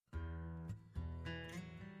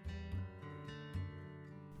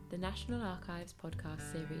the National Archives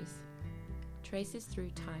podcast series, Traces Through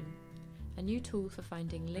Time, a new tool for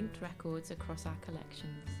finding linked records across our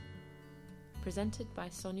collections. Presented by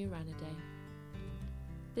Sonia Ranade.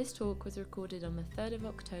 This talk was recorded on the 3rd of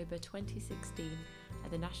October 2016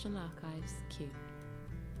 at the National Archives, Kew.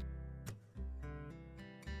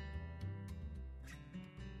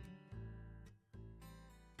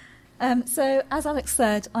 So, as Alex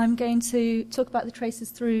said, I'm going to talk about the Traces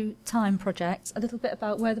Through Time project, a little bit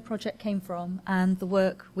about where the project came from and the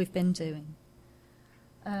work we've been doing.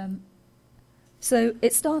 So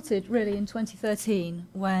it started really in 2013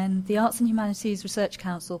 when the Arts and Humanities Research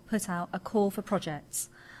Council put out a call for projects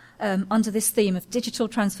under this theme of digital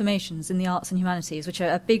transformations in the arts and humanities, which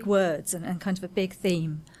are big words and kind of a big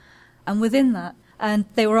theme. And within that, and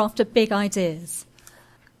they were after big ideas.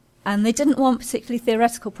 And they didn't want particularly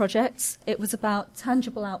theoretical projects. It was about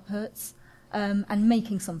tangible outputs and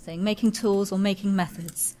making something, making tools or making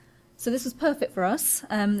methods. So this was perfect for us.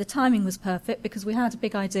 The timing was perfect because we had a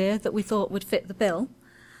big idea that we thought would fit the bill.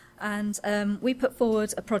 And we put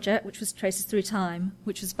forward a project which was Traces Through Time,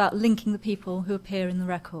 which was about linking the people who appear in the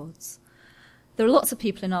records. There are lots of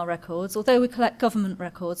people in our records. Although we collect government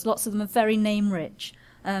records, lots of them are very name-rich.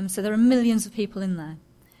 So there are millions of people in there.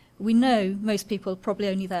 We know most people are probably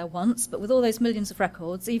only there once, but with all those millions of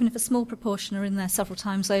records, even if a small proportion are in there several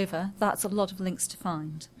times over, that's a lot of links to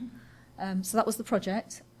find. So that was the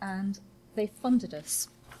project, and they funded us.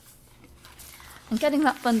 And getting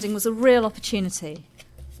that funding was a real opportunity.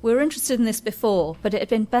 We were interested in this before, but it had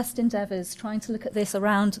been best endeavours trying to look at this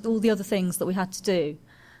around all the other things that we had to do.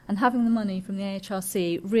 And having the money from the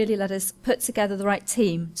AHRC really let us put together the right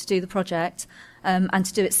team to do the project and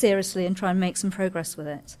to do it seriously and try and make some progress with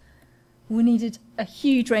it. We needed a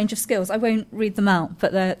huge range of skills. I won't read them out,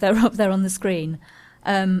 but they're up there on the screen.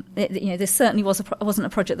 This certainly wasn't a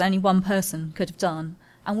project that only one person could have done.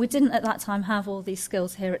 And we didn't at that time have all these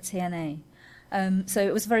skills here at TNA. So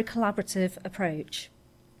it was a very collaborative approach.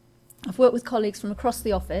 I've worked with colleagues from across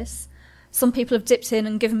the office. Some people have dipped in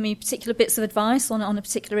and given me particular bits of advice on a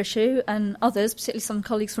particular issue, and others, particularly some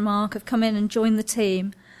colleagues from ARC, have come in and joined the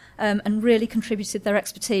team and really contributed their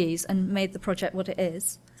expertise and made the project what it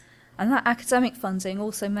is. And that academic funding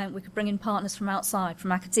also meant we could bring in partners from outside,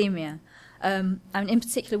 from academia. And in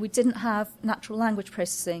particular, we didn't have natural language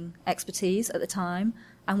processing expertise at the time,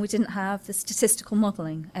 and we didn't have the statistical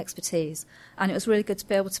modelling expertise. And it was really good to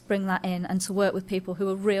be able to bring that in and to work with people who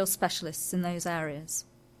are real specialists in those areas.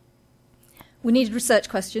 We needed research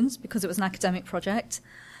questions because it was an academic project.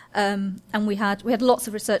 And we had lots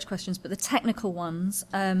of research questions, but the technical ones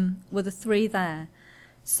were the three there.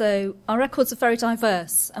 So our records are very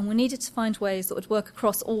diverse, and we needed to find ways that would work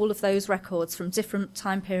across all of those records from different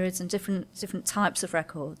time periods and different types of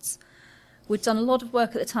records. We'd done a lot of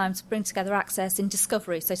work at the time to bring together access in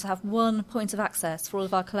discovery, so to have one point of access for all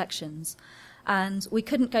of our collections. And we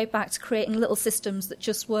couldn't go back to creating little systems that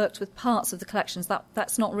just worked with parts of the collections.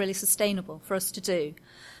 That's not really sustainable for us to do.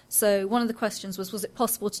 So one of the questions was it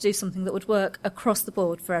possible to do something that would work across the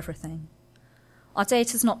board for everything? Our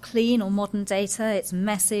data is not clean or modern data. It's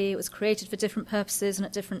messy. It was created for different purposes and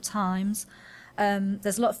at different times.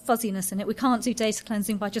 There's a lot of fuzziness in it. We can't do data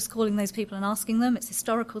cleansing by just calling those people and asking them. It's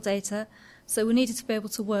historical data. So we needed to be able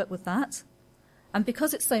to work with that. And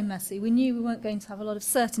because it's so messy, we knew we weren't going to have a lot of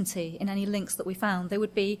certainty in any links that we found. There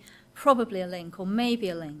would be probably a link or maybe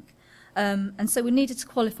a link. And so we needed to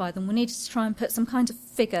qualify them. We needed to try and put some kind of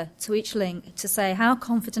figure to each link to say how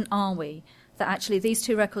confident are we that actually these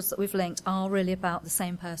two records that we've linked are really about the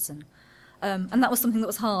same person. And that was something that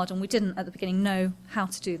was hard, and we didn't at the beginning know how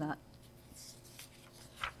to do that.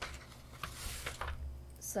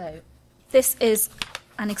 So this is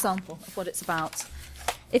an example of what it's about.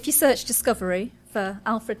 If you search Discovery for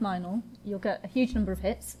Alfred Meinl, you'll get a huge number of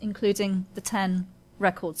hits, including the 10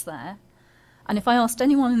 records there. And if I asked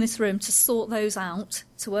anyone in this room to sort those out,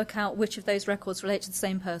 to work out which of those records relate to the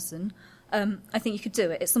same person, I think you could do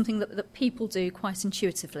it. It's something that people do quite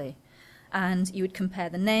intuitively. And you would compare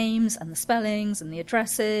the names and the spellings and the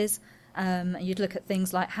addresses. You'd look at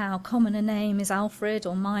things like how common a name is Alfred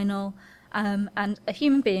or Meinl. And a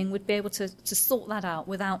human being would be able to sort that out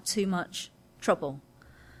without too much trouble.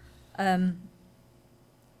 And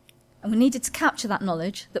we needed to capture that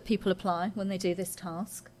knowledge that people apply when they do this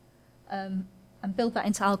task. And build that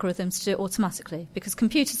into algorithms to do it automatically, because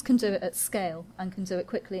computers can do it at scale and can do it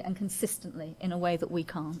quickly and consistently in a way that we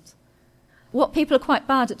can't. What people are quite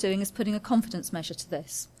bad at doing is putting a confidence measure to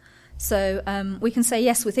this. So we can say,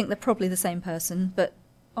 yes, we think they're probably the same person, but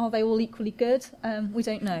are they all equally good? We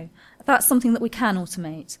don't know. That's something that we can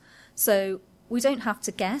automate. So we don't have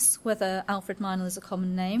to guess whether Alfred Meinl is a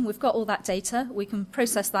common name. We've got all that data. We can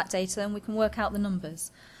process that data and we can work out the numbers.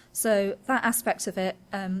 So that aspect of it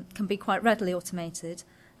can be quite readily automated,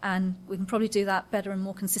 and we can probably do that better and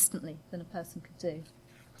more consistently than a person could do.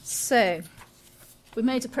 So we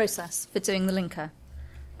made a process for doing the linker.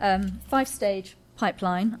 5-stage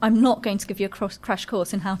pipeline. I'm not going to give you a crash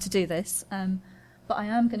course in how to do this, but I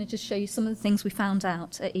am going to just show you some of the things we found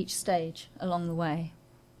out at each stage along the way.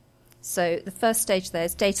 So the first stage there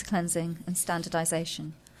is data cleansing and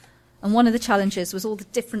standardization. And one of the challenges was all the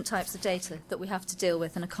different types of data that we have to deal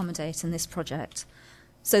with and accommodate in this project.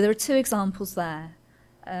 So there are 2 examples there.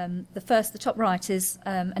 The top right, is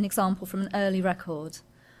an example from an early record.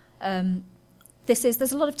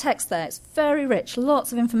 There's a lot of text there. It's very rich,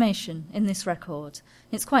 lots of information in this record.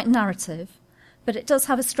 It's quite narrative, but it does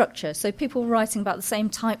have a structure. So people were writing about the same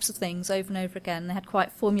types of things over and over again. They had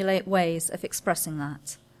quite formulaic ways of expressing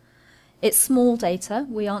that. It's small data.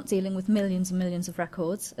 We aren't dealing with millions and millions of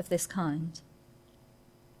records of this kind.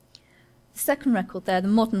 The second record there, the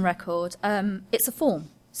modern record, it's a form,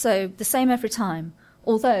 so the same every time.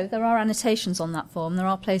 Although there are annotations on that form, there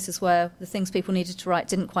are places where the things people needed to write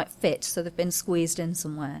didn't quite fit, so they've been squeezed in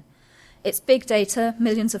somewhere. It's big data,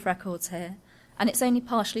 millions of records here, and it's only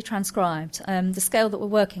partially transcribed. The scale that we're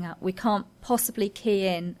working at, we can't possibly key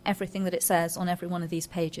in everything that it says on every one of these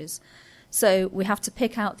pages. So we have to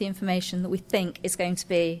pick out the information that we think is going to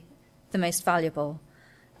be the most valuable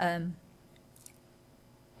and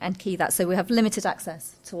key that. So we have limited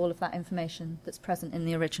access to all of that information that's present in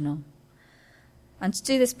the original. And to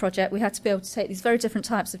do this project, we had to be able to take these very different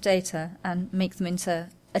types of data and make them into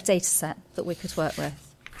a data set that we could work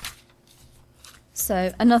with.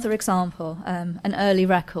 So another example, an early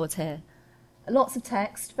record here. Lots of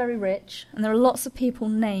text, very rich, and there are lots of people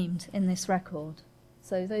named in this record.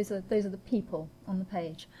 So those are the people on the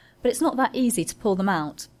page. But it's not that easy to pull them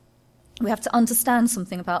out. We have to understand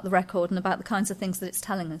something about the record and about the kinds of things that it's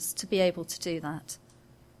telling us to be able to do that.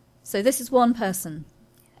 So this is one person,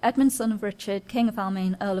 Edmund, son of Richard, King of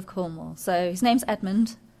Almaine, Earl of Cornwall. So his name's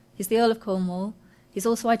Edmund. He's the Earl of Cornwall. He's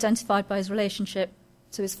also identified by his relationship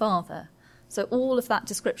to his father. So all of that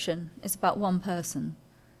description is about one person.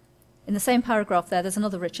 In the same paragraph there's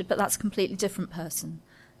another Richard, but that's a completely different person.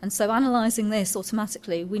 And so analysing this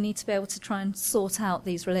automatically, we need to be able to try and sort out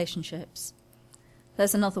these relationships.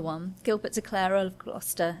 There's another one, Gilbert de Clare, Earl of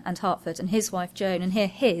Gloucester and Hertford, and his wife Joan, and here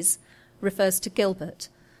his refers to Gilbert.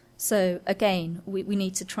 So again, we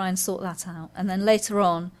need to try and sort that out. And then later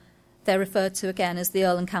on, they're referred to again as the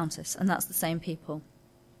Earl and Countess, and that's the same people.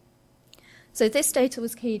 So this data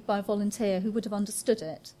was keyed by a volunteer who would have understood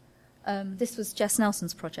it. This was Jess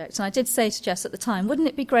Nelson's project, and I did say to Jess at the time, wouldn't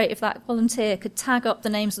it be great if that volunteer could tag up the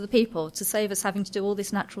names of the people to save us having to do all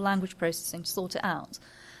this natural language processing to sort it out?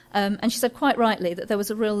 And she said quite rightly that there was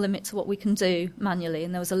a real limit to what we can do manually,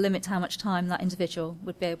 and there was a limit to how much time that individual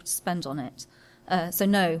would be able to spend on it. So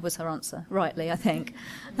no was her answer, rightly, I think.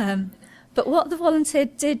 But what the volunteer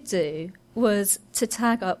did do was to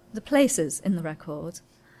tag up the places in the record,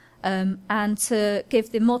 and to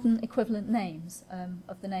give the modern equivalent names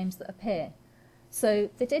of the names that appear. So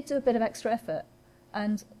they did do a bit of extra effort,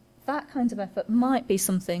 and that kind of effort might be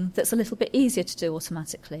something that's a little bit easier to do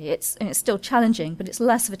automatically. It's still challenging, but it's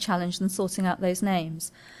less of a challenge than sorting out those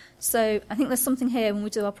names. So I think there's something here when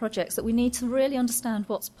we do our projects that we need to really understand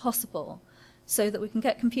what's possible so that we can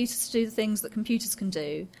get computers to do the things that computers can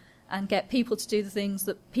do, and get people to do the things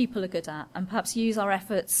that people are good at, and perhaps use our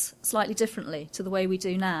efforts slightly differently to the way we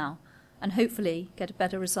do now, and hopefully get a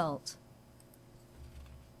better result.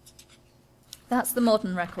 That's the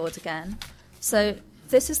modern record again. So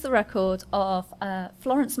this is the record of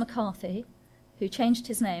Florence McCarthy, who changed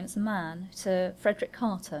his name as a man to Frederick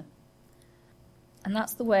Carter. And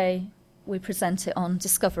that's the way we present it on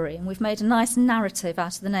Discovery. And we've made a nice narrative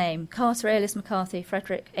out of the name, Carter alias McCarthy,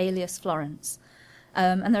 Frederick alias Florence.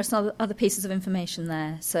 And there are some other pieces of information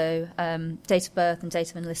there, so date of birth and date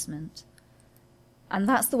of enlistment. And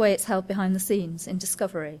that's the way it's held behind the scenes in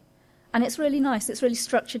Discovery. And it's really nice, it's really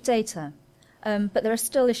structured data, but there are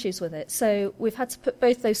still issues with it. So we've had to put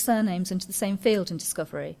both those surnames into the same field in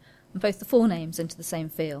Discovery, and both the forenames into the same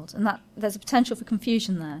field, and that there's a potential for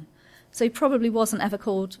confusion there. So he probably wasn't ever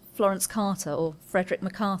called Florence Carter or Frederick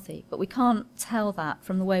McCarthy, but we can't tell that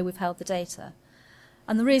from the way we've held the data.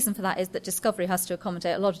 And the reason for that is that Discovery has to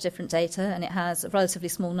accommodate a lot of different data, and it has a relatively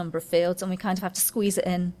small number of fields, and we kind of have to squeeze it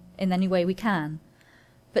in any way we can.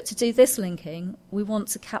 But to do this linking, we want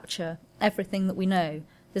to capture everything that we know.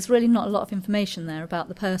 There's really not a lot of information there about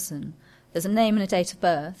the person. There's a name and a date of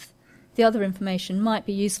birth, The other information might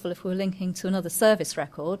be useful if we're linking to another service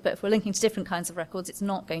record, but if we're linking to different kinds of records, it's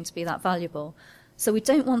not going to be that valuable. So we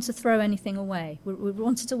don't want to throw anything away. We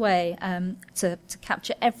wanted a way to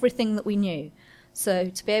capture everything that we knew. So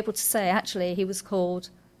to be able to say, actually, he was called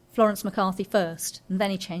Florence McCarthy first, and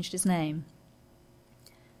then he changed his name.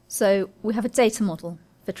 So we have a data model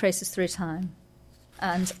for traces through time.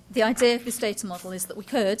 And the idea of this data model is that we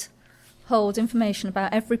could hold information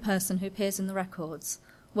about every person who appears in the records,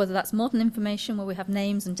 whether that's modern information where we have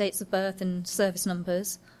names and dates of birth and service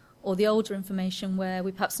numbers, or the older information where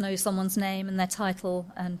we perhaps know someone's name and their title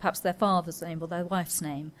and perhaps their father's name or their wife's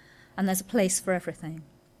name, and there's a place for everything.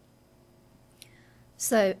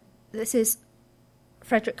 So this is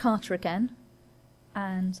Frederick Carter again,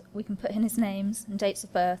 and we can put in his names and dates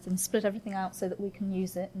of birth and split everything out so that we can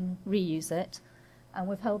use it and reuse it. And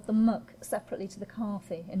we've held the muck separately to the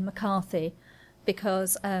Carthy in McCarthy,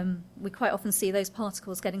 because we quite often see those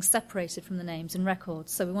particles getting separated from the names in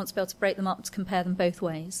records, so we want to be able to break them up to compare them both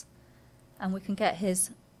ways. And we can get his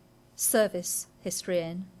service history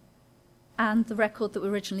in and the record that we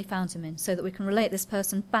originally found him in, so that we can relate this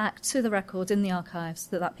person back to the record in the archives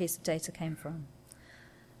that that piece of data came from.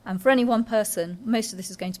 And for any one person, most of this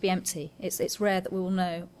is going to be empty. It's rare that we will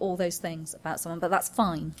know all those things about someone, but that's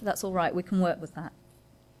fine. That's all right. We can work with that.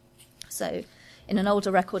 So in an older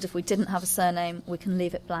record, if we didn't have a surname, we can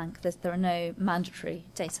leave it blank. There are no mandatory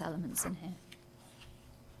data elements in here.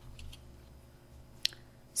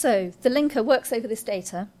 So the linker works over this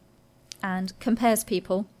data and compares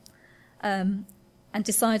people and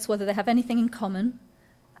decides whether they have anything in common,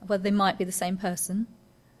 whether they might be the same person.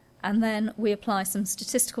 And then we apply some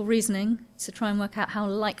statistical reasoning to try and work out how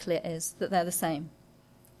likely it is that they're the same.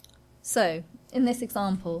 So in this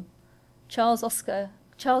example, Charles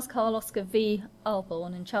Carl Oscar V.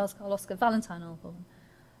 Alborn and Charles Carl Oscar Valentine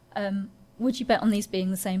Alborn. Would you bet on these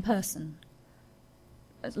being the same person?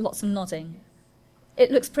 Lots of nodding. It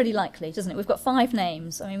looks pretty likely, doesn't it? We've got 5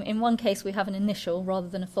 names. I mean, in one case we have an initial rather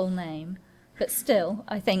than a full name, but still,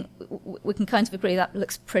 I think we can kind of agree that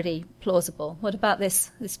looks pretty plausible. What about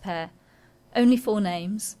this pair? Only 4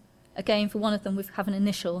 names. Again, for one of them we have an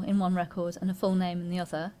initial in one record and a full name in the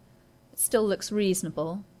other. It still looks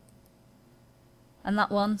reasonable. And that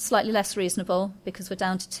one, slightly less reasonable because we're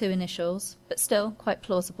down to 2 initials, but still quite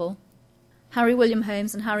plausible. Harry William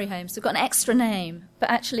Holmes and Harry Holmes, we've got an extra name, but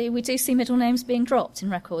actually we do see middle names being dropped in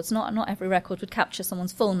records. Not every record would capture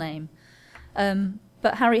someone's full name.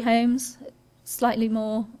 But Harry Holmes, slightly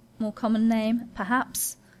more common name,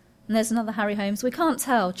 perhaps. And there's another Harry Holmes. We can't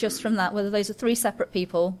tell just from that whether those are 3 separate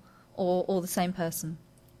people or the same person.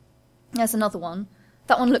 There's another one.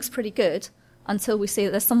 That one looks pretty good until we see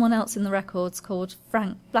that there's someone else in the records called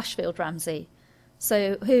Frank Blashfield Ramsey.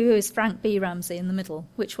 So who is Frank B. Ramsey in the middle?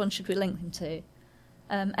 Which one should we link him to?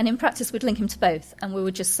 And in practice, we'd link him to both, and we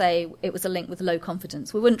would just say it was a link with low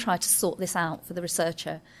confidence. We wouldn't try to sort this out for the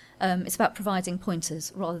researcher. It's about providing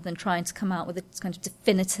pointers rather than trying to come out with a kind of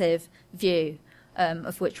definitive view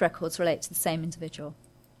of which records relate to the same individual.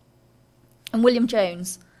 And William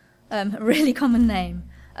Jones, a really common name.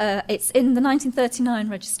 It's in the 1939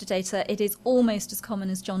 register data. It is almost as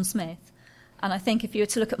common as John Smith. And I think if you were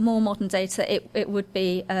to look at more modern data, it would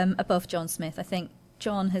be above John Smith. I think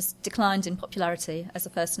John has declined in popularity as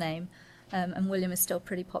a first name, and William is still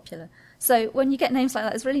pretty popular. So when you get names like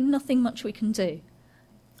that, there's really nothing much we can do.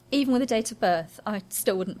 Even with a date of birth, I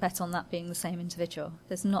still wouldn't bet on that being the same individual.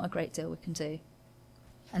 There's not a great deal we can do.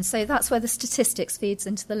 And so that's where the statistics feeds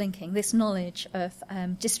into the linking, this knowledge of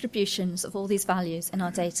distributions of all these values in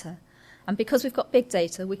our data. And because we've got big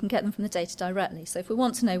data, we can get them from the data directly. So if we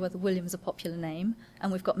want to know whether William is a popular name,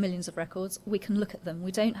 and we've got millions of records, we can look at them.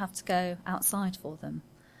 We don't have to go outside for them.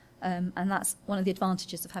 And that's one of the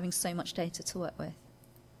advantages of having so much data to work with.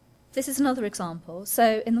 This is another example.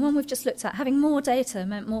 So in the one we've just looked at, having more data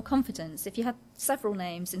meant more confidence. If you had several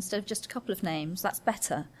names instead of just a couple of names, that's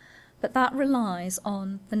better. But that relies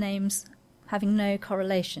on the names having no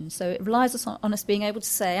correlation. So it relies on us being able to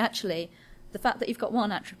say, actually, the fact that you've got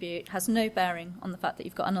one attribute has no bearing on the fact that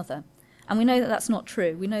you've got another. And we know that that's not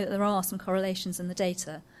true. We know that there are some correlations in the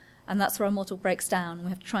data, and that's where our model breaks down, and we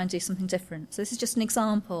have to try and do something different. So this is just an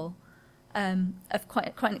example of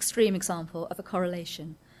quite an extreme example of a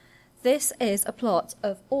correlation. This is a plot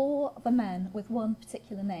of all the men with one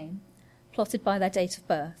particular name, plotted by their date of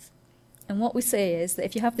birth. And what we see is that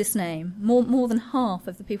if you have this name, more than half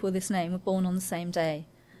of the people with this name were born on the same day.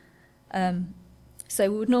 So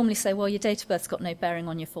we would normally say, well, your date of birth's got no bearing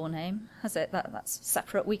on your forename, has it? That's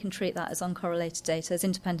separate. We can treat that as uncorrelated data, as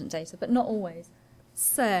independent data, but not always.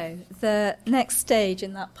 So the next stage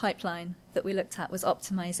in that pipeline that we looked at was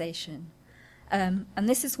optimization. And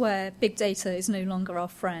this is where big data is no longer our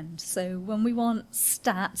friend. So when we want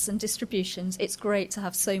stats and distributions, it's great to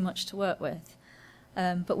have so much to work with.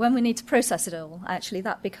 But when we need to process it all, actually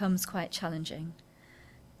that becomes quite challenging.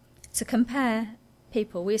 To compare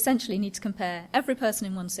people, we essentially need to compare every person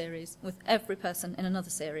in one series with every person in another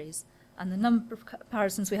series. And the number of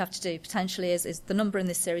comparisons we have to do potentially is the number in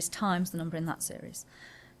this series times the number in that series.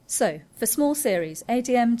 So for small series,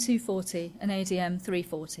 ADM 240 and ADM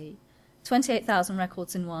 340, 28,000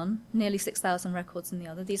 records in one, nearly 6,000 records in the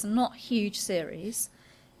other. These are not huge series.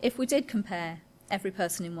 If we did compare every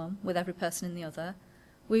person in one with every person in the other,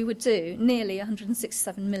 we would do nearly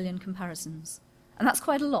 167 million comparisons. And that's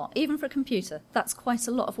quite a lot. Even for a computer, that's quite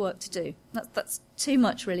a lot of work to do. That's too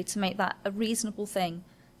much, really, to make that a reasonable thing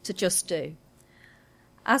to just do.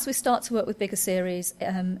 As we start to work with bigger series,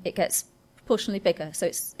 it gets proportionally bigger, so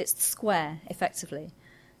it's square, effectively.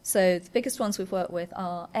 So the biggest ones we've worked with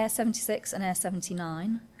are Air 76 and Air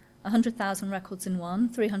 79, 100,000 records in one,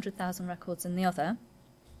 300,000 records in the other.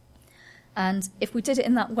 And if we did it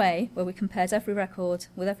in that way, where we compared every record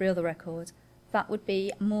with every other record, that would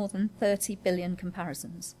be more than 30 billion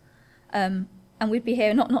comparisons. And we'd be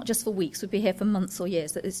here not just for weeks, we'd be here for months or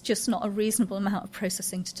years. That it's just not a reasonable amount of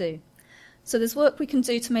processing to do. So there's work we can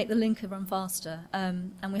do to make the linker run faster.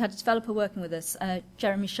 And we had a developer working with us,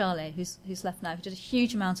 Jeremy Charlet, who's left now, who did a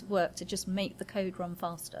huge amount of work to just make the code run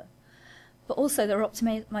faster. But also there are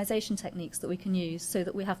optimization techniques that we can use so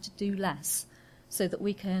that we have to do less, so that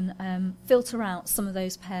we can filter out some of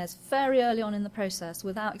those pairs very early on in the process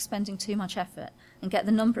without expending too much effort and get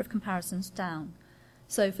the number of comparisons down.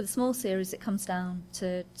 So for the small series, it comes down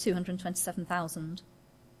to 227,000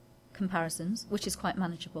 comparisons, which is quite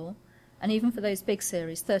manageable. And even for those big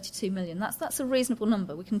series, 32 million, that's a reasonable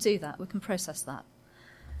number. We can do that. We can process that.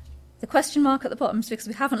 The question mark at the bottom is because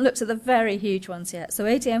we haven't looked at the very huge ones yet. So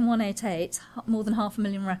ADM 188, more than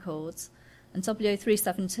 500,000 records, and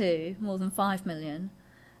W372, more than 5 million.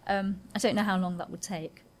 I don't know how long that would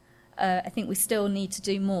take. I think we still need to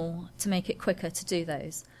do more to make it quicker to do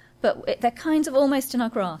those. But they're kind of almost in our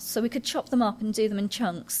grasp, so we could chop them up and do them in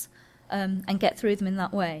chunks and get through them in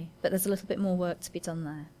that way. But there's a little bit more work to be done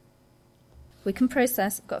there. We can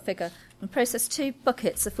process, I've got a figure, we can process 2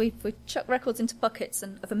 buckets. If we chuck records into buckets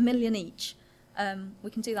of 1 million each,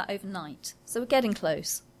 we can do that overnight. So we're getting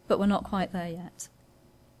close, but we're not quite there yet.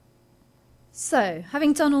 So,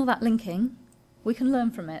 having done all that linking, we can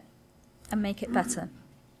learn from it and make it better.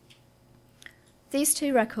 These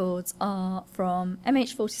 2 records are from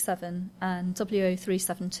MH47 and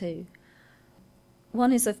WO372.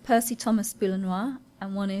 One is of Percy Thomas Boulenois,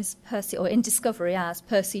 and one is Percy, or in Discovery as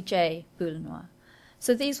Percy J. Boulenois.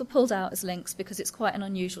 So these were pulled out as links because it's quite an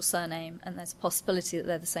unusual surname and there's a possibility that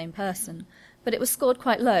they're the same person. But it was scored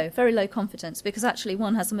quite low, very low confidence, because actually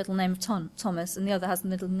one has a middle name of Thomas and the other has the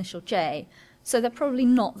middle initial J. So they're probably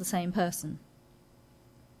not the same person.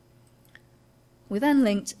 We then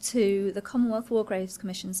linked to the Commonwealth War Graves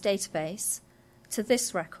Commission's database to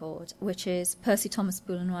this record, which is Percy Thomas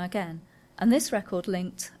Boulenois again. And this record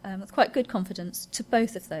linked, with quite good confidence, to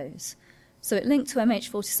both of those. So it linked to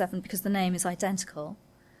MH47 because the name is identical,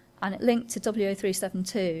 and it linked to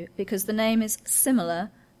WO372 because the name is similar,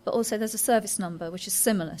 but also there's a service number which is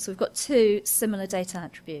similar. So we've got 2 similar data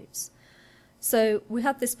attributes. So we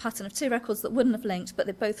had this pattern of 2 records that wouldn't have linked, but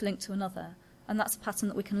they both linked to another, and that's a pattern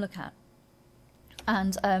that we can look at.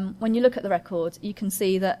 And when you look at the record, you can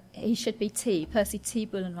see that he should be T, Percy T.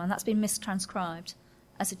 Boulenois, and that's been mistranscribed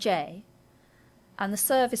as a J. And the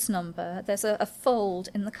service number, there's a fold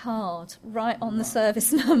in the card right on the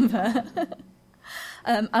service number.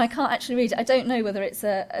 And I can't actually read it. I don't know whether it's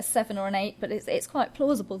a 7 or an 8, but it's quite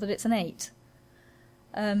plausible that it's an 8.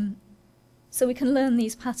 So we can learn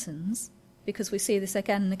these patterns because we see this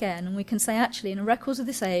again and again, and we can say, actually, in a record of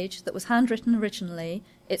this age that was handwritten originally,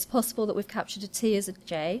 it's possible that we've captured a T as a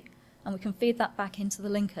J, and we can feed that back into the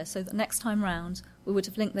linker so that next time round we would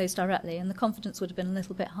have linked those directly, and the confidence would have been a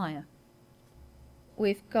little bit higher.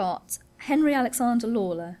 We've got Henry Alexander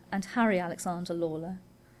Lawler and Harry Alexander Lawler,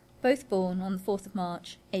 both born on the 4th of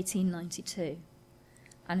March, 1892.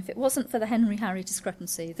 And if it wasn't for the Henry-Harry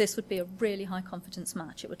discrepancy, this would be a really high confidence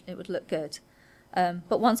match. It would look good.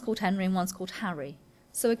 But one's called Henry and one's called Harry.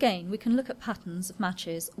 So again, we can look at patterns of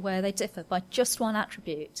matches where they differ by just one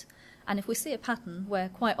attribute. And if we see a pattern where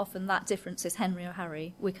quite often that difference is Henry or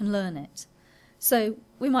Harry, we can learn it. So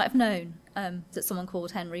we might have known that someone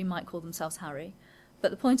called Henry might call themselves Harry. But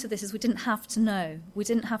the point of this is we didn't have to know. We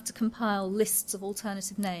didn't have to compile lists of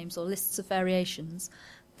alternative names or lists of variations.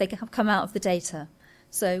 They have come out of the data.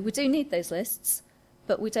 So we do need those lists,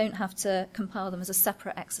 but we don't have to compile them as a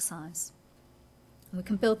separate exercise. And we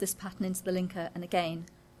can build this pattern into the linker, and again,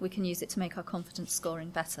 we can use it to make our confidence scoring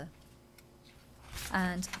better.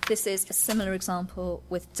 And this is a similar example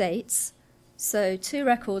with dates. So 2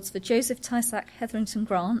 records for Joseph Tysack Hetherington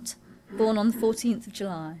Grant, born on the 14th of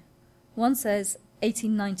July. One says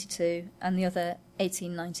 1892 and the other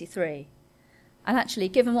 1893. And actually,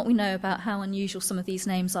 given what we know about how unusual some of these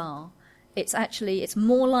names are, it's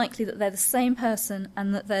more likely that they're the same person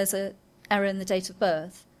and that there's an error in the date of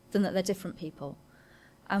birth than that they're different people.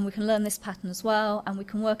 And we can learn this pattern as well, and we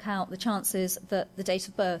can work out the chances that the date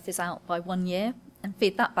of birth is out by 1 year and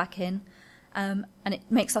feed that back in, and it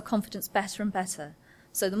makes our confidence better and better.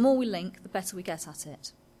 So the more we link, the better we get at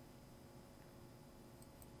it.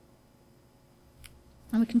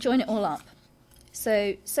 And we can join it all up.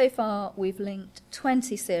 So far we've linked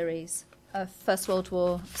 20 series of First World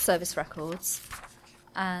War service records,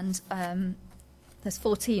 and there's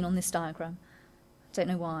 14 on this diagram. Don't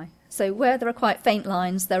know why. So where there are quite faint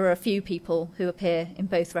lines, there are a few people who appear in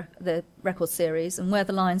both the record series, and where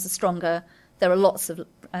the lines are stronger, there are lots of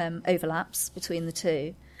overlaps between the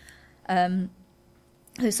two.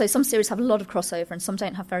 So some series have a lot of crossover and some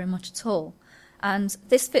don't have very much at all. And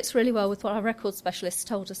this fits really well with what our record specialists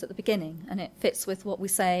told us at the beginning, and it fits with what we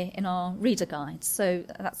say in our reader guides. So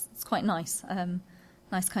it's quite nice,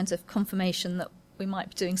 nice kind of confirmation that we might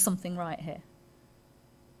be doing something right here.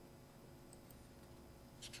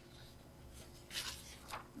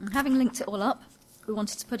 And having linked it all up, we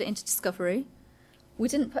wanted to put it into Discovery. We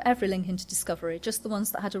didn't put every link into Discovery, just the ones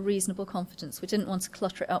that had a reasonable confidence. We didn't want to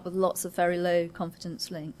clutter it up with lots of very low confidence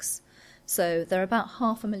links. So there are about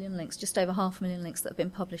 500,000 links, just over 500,000 links that have been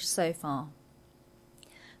published so far.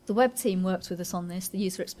 The web team worked with us on this, the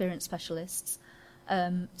user experience specialists,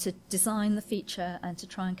 to design the feature and to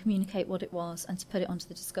try and communicate what it was and to put it onto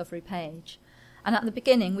the Discovery page. And at the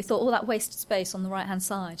beginning, we thought all that wasted space on the right-hand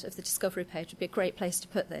side of the Discovery page would be a great place to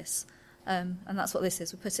put this. And that's what this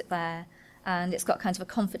is. We put it there, and it's got kind of a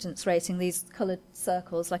confidence rating, these coloured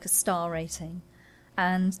circles, like a star rating.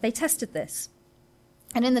 And they tested this.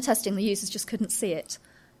 And in the testing, the users just couldn't see it.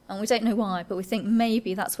 And we don't know why, but we think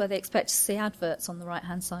maybe that's where they expect to see adverts on the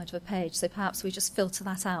right-hand side of a page. So perhaps we just filter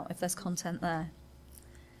that out if there's content there.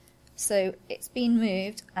 So it's been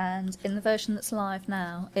moved, and in the version that's live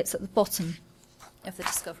now, it's at the bottom of the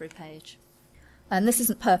Discovery page. And this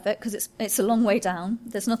isn't perfect because it's a long way down.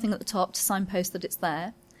 There's nothing at the top to signpost that it's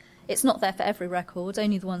there. It's not there for every record,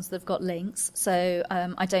 only the ones that have got links. So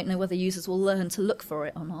I don't know whether users will learn to look for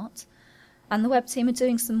it or not. And the web team are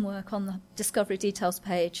doing some work on the Discovery details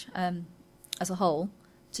page as a whole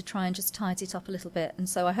to try and just tidy it up a little bit. And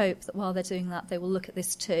so I hope that while they're doing that, they will look at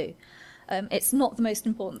this too. It's not the most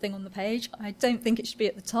important thing on the page. I don't think it should be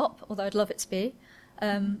at the top, although I'd love it to be.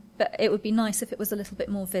 But it would be nice if it was a little bit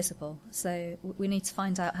more visible. So we need to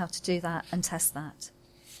find out how to do that and test that.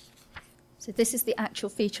 So this is the actual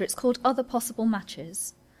feature. It's called Other Possible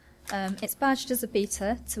Matches. It's badged as a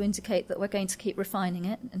beta to indicate that we're going to keep refining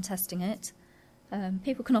it and testing it.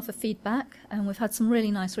 People can offer feedback, and we've had some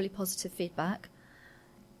really nice, really positive feedback.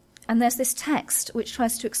 And there's this text which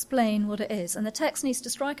tries to explain what it is. And the text needs to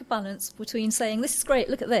strike a balance between saying, this is great,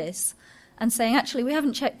 look at this, and saying, actually, we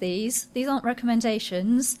haven't checked these aren't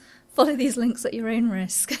recommendations, follow these links at your own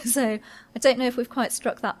risk. So I don't know if we've quite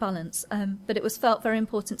struck that balance, but it was felt very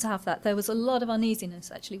important to have that. There was a lot of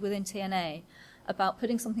uneasiness, actually, within TNA about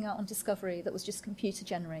putting something out on Discovery that was just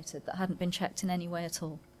computer-generated, that hadn't been checked in any way at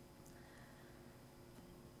all.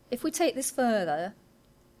 If we take this further,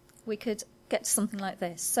 we could get to something like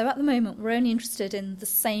this. So at the moment, we're only interested in the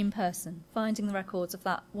same person, finding the records of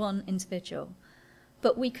that one individual.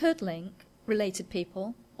 But we could link related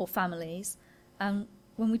people or families, and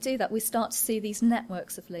when we do that, we start to see these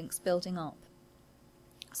networks of links building up.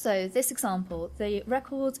 So this example, the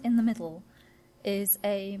record in the middle is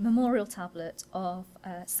a memorial tablet of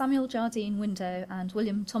Samuel Jardine Window and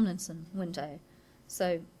William Tomlinson Window.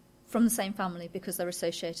 So from the same family because they're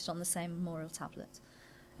associated on the same memorial tablet.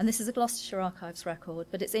 And this is a Gloucestershire Archives record,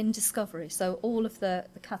 but it's in Discovery. So all of the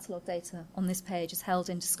catalogue data on this page is held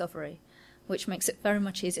in Discovery, which makes it very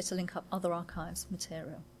much easier to link up other archives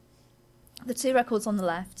material. The two records on the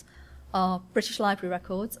left are British Library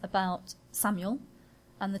records about Samuel,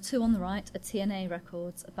 and the two on the right are TNA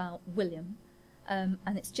records about William. And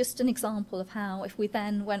it's just an example of how, if we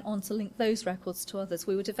then went on to link those records to others,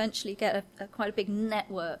 we would eventually get quite a big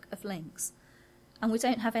network of links. And we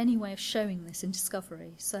don't have any way of showing this in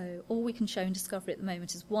Discovery. So all we can show in Discovery at the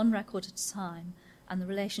moment is one record at a time and the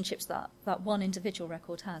relationships that one individual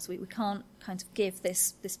record has. We can't kind of give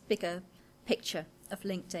this bigger picture of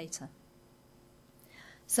linked data.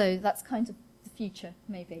 So that's kind of the future,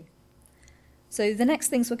 maybe. So the next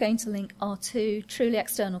things we're going to link are two truly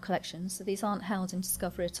external collections. So these aren't held in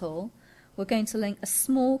Discovery at all. We're going to link a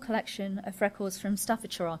small collection of records from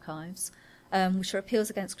Staffordshire archives, which are appeals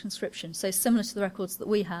against conscription, so similar to the records that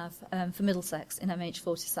we have for Middlesex in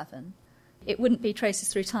MH47. It wouldn't be Traces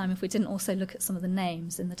Through Time if we didn't also look at some of the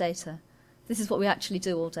names in the data. This is what we actually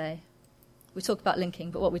do all day. We talk about linking,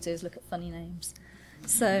 but what we do is look at funny names.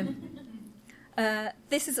 So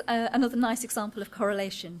this is another nice example of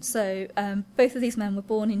correlation. So both of these men were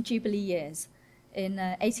born in Jubilee years, in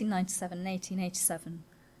 1897 and 1887.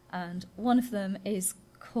 And one of them is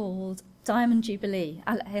called Diamond Jubilee.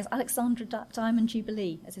 He has Alexandra Diamond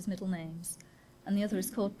Jubilee as his middle names. And the other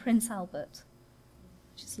is called Prince Albert,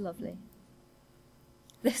 which is lovely.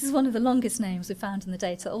 This is one of the longest names we've found in the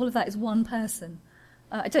data. All of that is one person.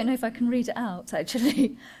 I don't know if I can read it out,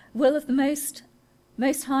 actually. Will of the most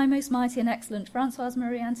high, most mighty and excellent Francois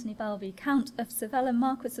Marie Anthony Balby, Count of Sevilla,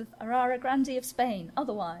 Marquis of Arara Grande of Spain,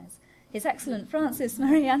 otherwise His Excellent Francis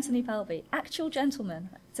Marie Anthony Balby, actual gentleman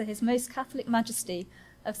to His Most Catholic Majesty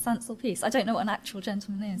of Saint-Sulpice. I don't know what an actual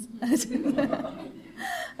gentleman is.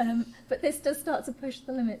 But this does start to push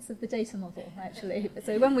the limits of the data model, actually.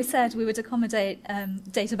 So when we said we would accommodate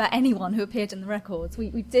data about anyone who appeared in the records, we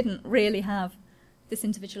didn't really have this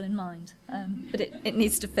individual in mind, but it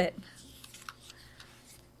needs to fit.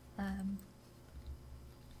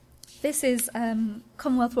 This is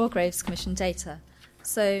Commonwealth Royal Graves Commission data.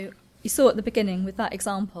 So you saw at the beginning with that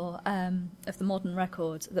example of the modern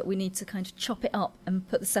record that we need to kind of chop it up and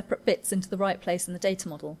put the separate bits into the right place in the data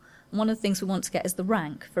model. And one of the things we want to get is the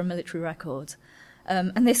rank for a military record.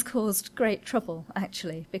 And this caused great trouble,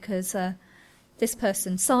 actually, because this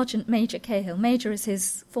person, Sergeant Major Cahill, Major is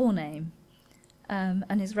his forename,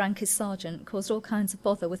 and his rank is Sergeant, caused all kinds of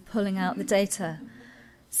bother with pulling out the data.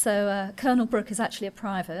 So Colonel Brooke is actually a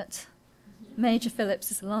private, Major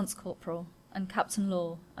Phillips is a Lance Corporal, and Captain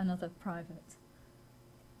Law, another private.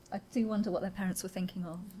 I do wonder what their parents were thinking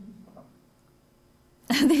of.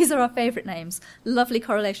 These are our favourite names. Lovely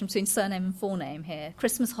correlation between surname and forename here.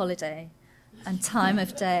 Christmas holiday and time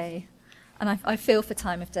of day. And I feel for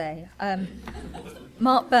time of day.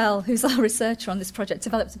 Mark Bell, who's our researcher on this project,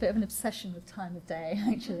 developed a bit of an obsession with time of day,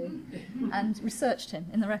 actually, and researched him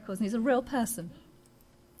in the records, and he's a real person.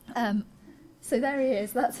 So there he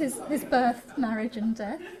is. That's his birth, marriage, and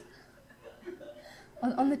death.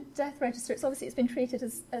 On the death register, it's been treated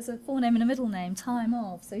as a forename and a middle name, time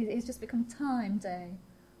of. So he's just become time day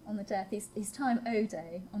on the death. He's time O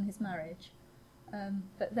day on his marriage.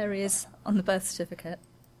 But there he is on the birth certificate.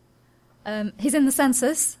 He's in the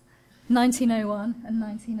census, 1901 and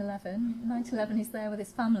 1911. In 1911, he's there with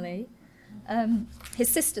his family. His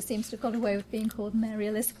sister seems to have got away with being called Mary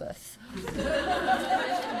Elizabeth.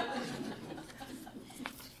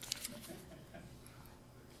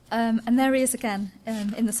 And there he is again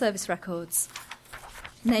in the service records,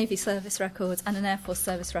 Navy service records and an Air Force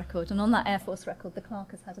service record. And on that Air Force record, the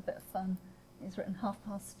clerk has had a bit of fun. He's written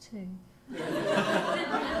 2:30.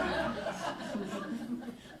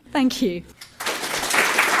 Thank you.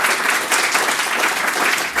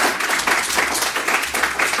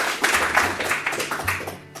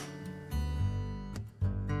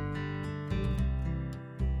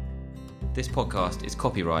 This podcast is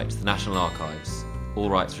copyright to the National Archives. All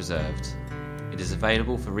rights reserved. It is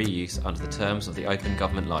available for reuse under the terms of the Open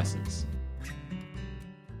Government Licence.